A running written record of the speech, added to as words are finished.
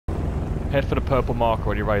Head for the purple marker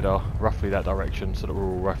on your radar, roughly that direction, so that we're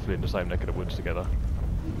all roughly in the same neck of the woods together.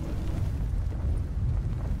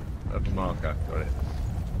 Purple marker, got it.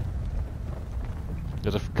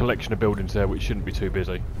 There's a collection of buildings there which shouldn't be too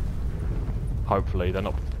busy. Hopefully, they're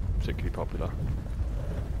not particularly popular.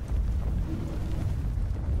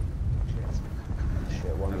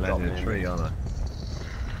 Shit, one I'm landing in a tree, aren't I?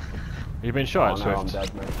 You've been shot, Oh, no, I'm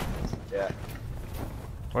Swift? dead, mate. Yeah.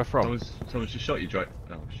 Where from? Someone's just shot you, Drake.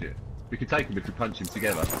 Oh shit. We can take him if we punch him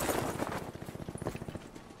together.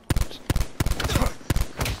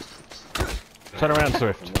 Turn around,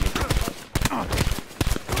 Swift.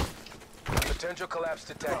 Potential collapse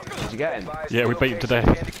detected. Did you get him? Yeah, we beat him to death.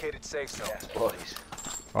 Indicated safe zone. Boys.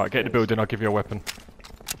 Alright, get in the building, I'll give you a weapon.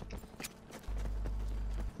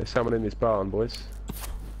 There's someone in this barn, boys.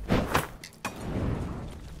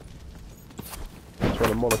 Trying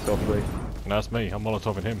to Molotov me. No, that's me, I'm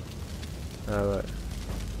Molotoving him. Oh, right.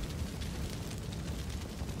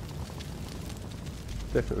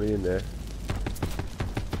 Definitely in there.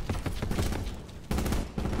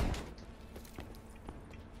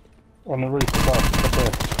 On the roof above,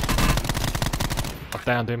 up I've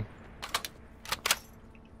downed him.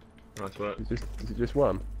 Nice work. Is it just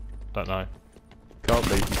one? Don't know. Can't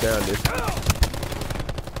be, he's down this.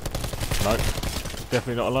 No.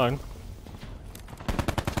 Definitely not alone.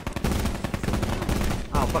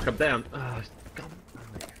 Oh fuck, I'm down. Oh, it's gone.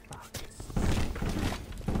 there.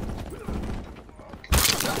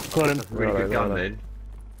 Got him. Really good gun then.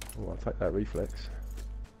 Oh, I'll take that reflex.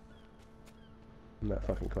 And that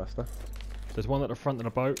fucking cluster. There's one at the front of the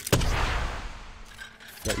boat.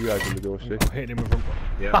 That you open the door, Stu. I'm hitting him with a...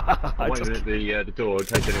 Yeah. I'm waiting at the door in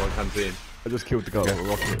case anyone comes in. I just killed the guy with a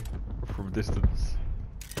rocket from a distance.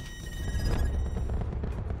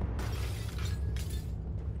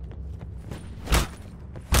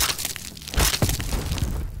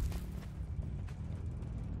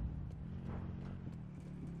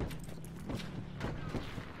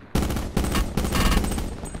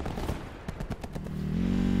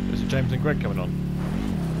 Is it James and Greg coming on?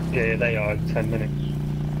 Yeah, they are in 10 minutes.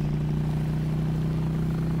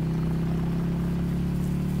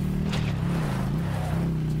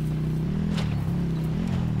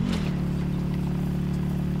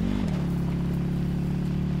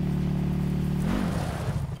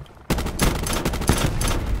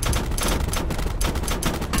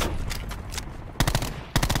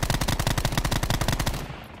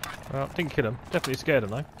 Well, didn't kill him. Definitely scared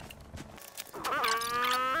him though.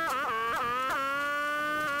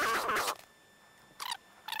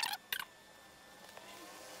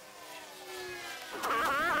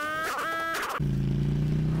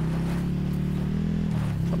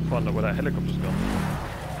 Trying to find out where that helicopter's gone.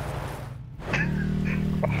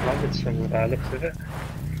 Got a hundred swing with that, looks of it.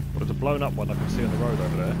 Well, there's a blown up one I can see on the road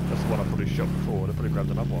over there. That's the one I probably shot before. They probably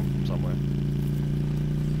grabbed another one from somewhere.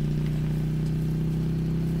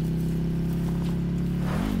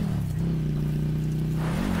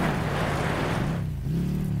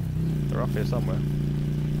 They're up here somewhere.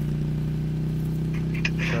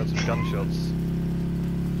 Heard some gunshots.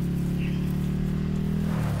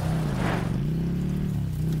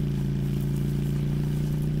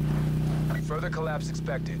 Further collapse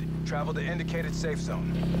expected. Travel to indicated safe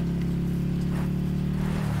zone.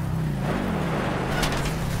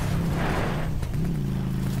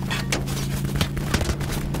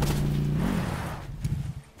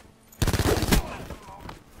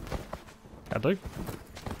 I do.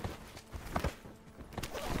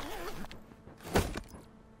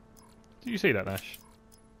 Did you see that, Nash?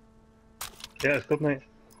 Yeah, it's good, mate.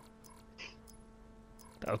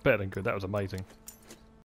 That was better than good. That was amazing.